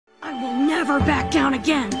I will never back down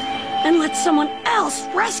again and let someone else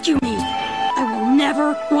rescue me. I will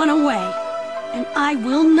never run away, and I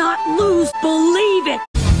will not lose. Believe it!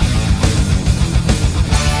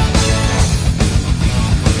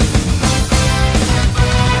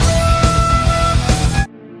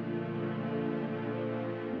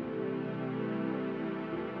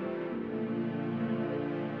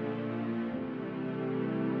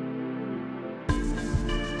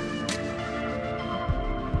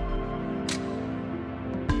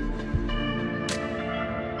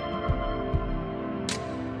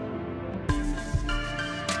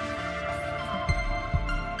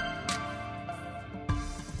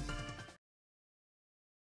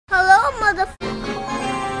 Hello, mother.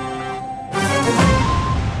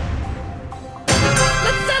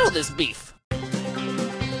 Let's settle this beef.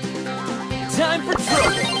 Time for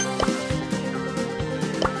trouble.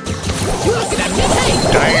 You looking at me?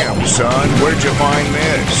 Hey! Damn, son, where'd you find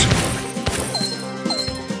this?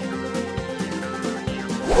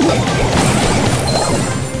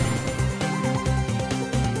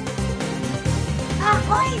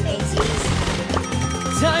 Ahoy, mateys.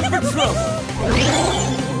 Time for trouble.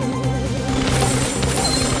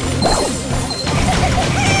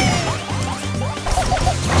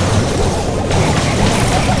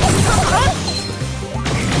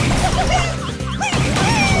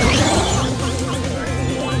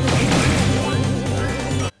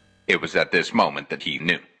 It was at this moment that he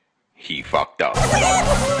knew. He fucked up.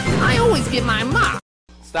 I always get my mark.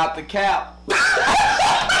 Stop the cap. Stop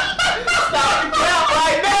the cap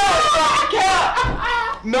right now. Stop the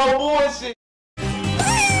cap. No bullshit.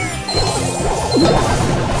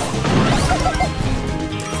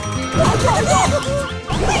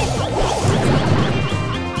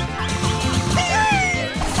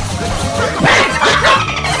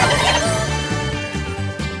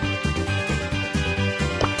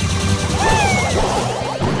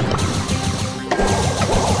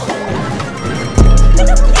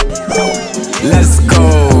 Let's go.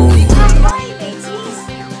 Ahoy, mateys.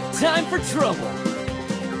 Time for trouble.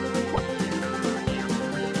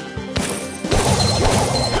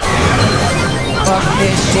 Fuck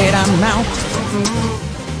this shit, I'm out.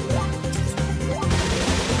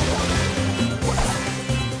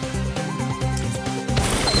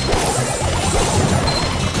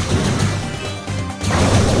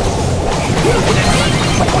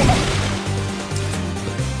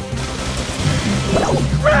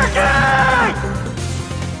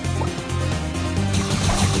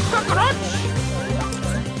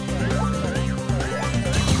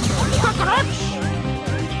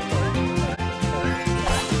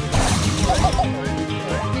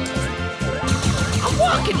 I'm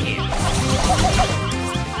walking here.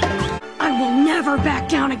 I will never back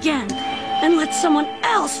down again and let someone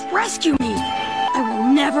else rescue me. I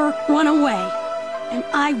will never run away, and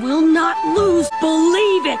I will not lose.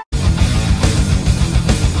 Believe it!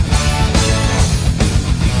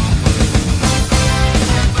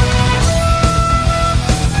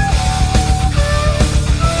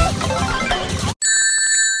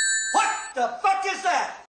 What the fuck is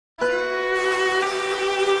that?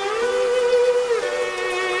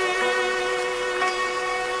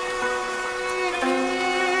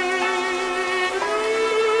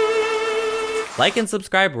 Like and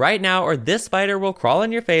subscribe right now, or this spider will crawl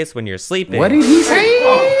in your face when you're sleeping. What did he say?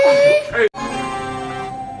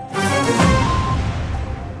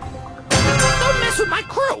 Don't mess with my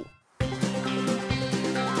crew.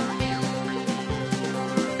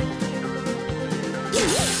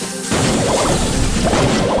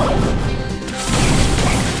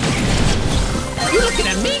 You looking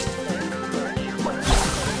at me?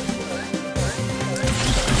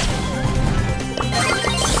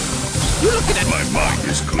 You looking at My mind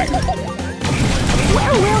is clear.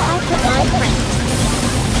 Where will I put my friend?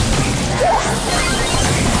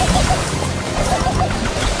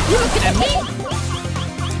 You looking at me?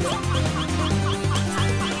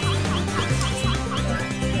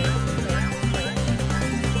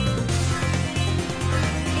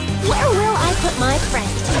 Where will I put my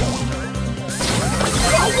friend?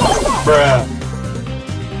 Bruh.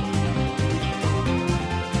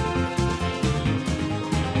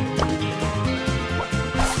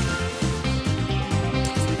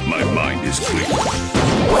 My mind is clear.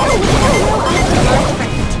 Where will I put my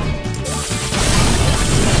friend?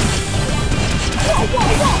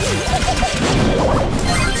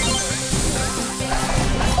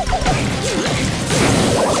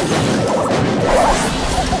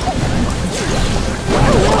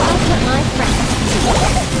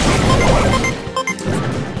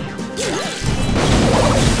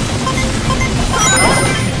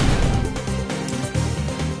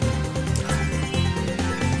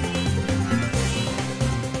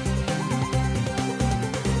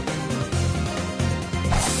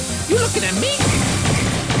 looking at me?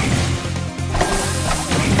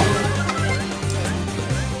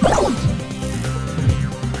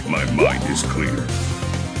 My mind is clear.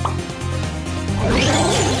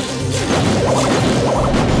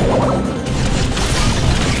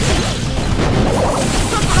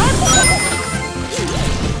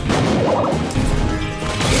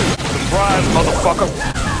 Surprise, motherfucker!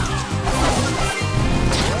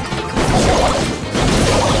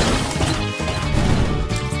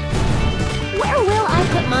 Where will I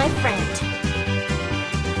put my friend?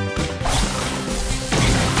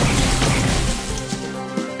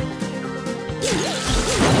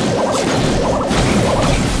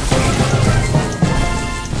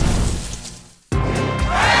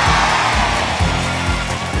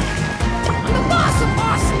 I'm the boss of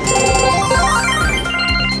bosses!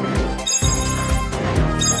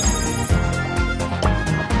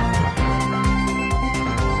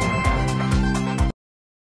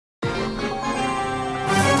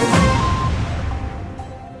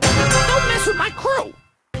 Don't mess with my crew!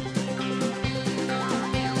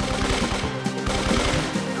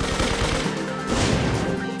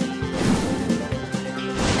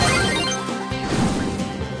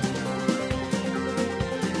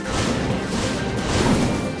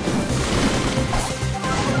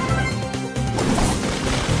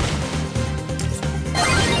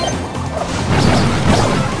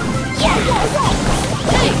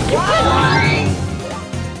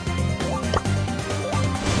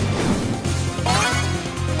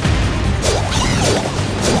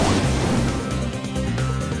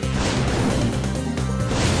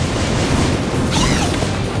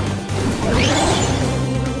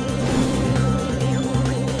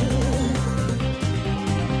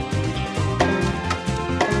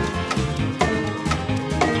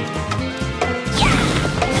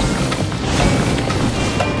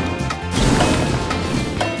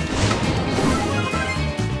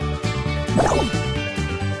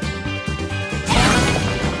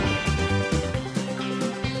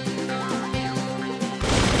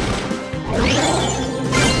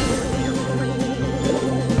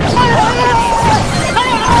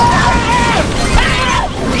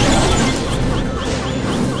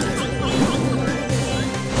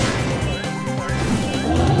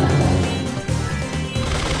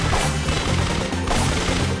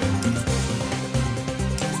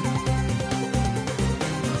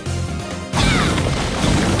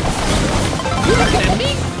 You looking at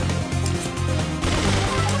me?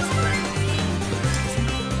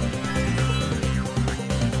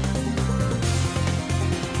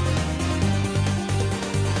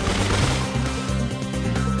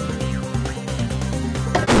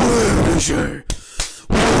 Where is she?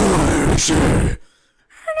 Where is she?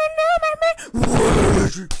 Where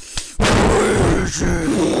is she? Where is she?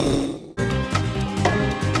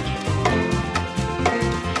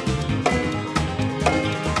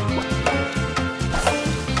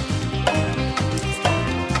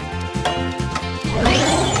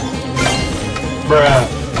 Bruh.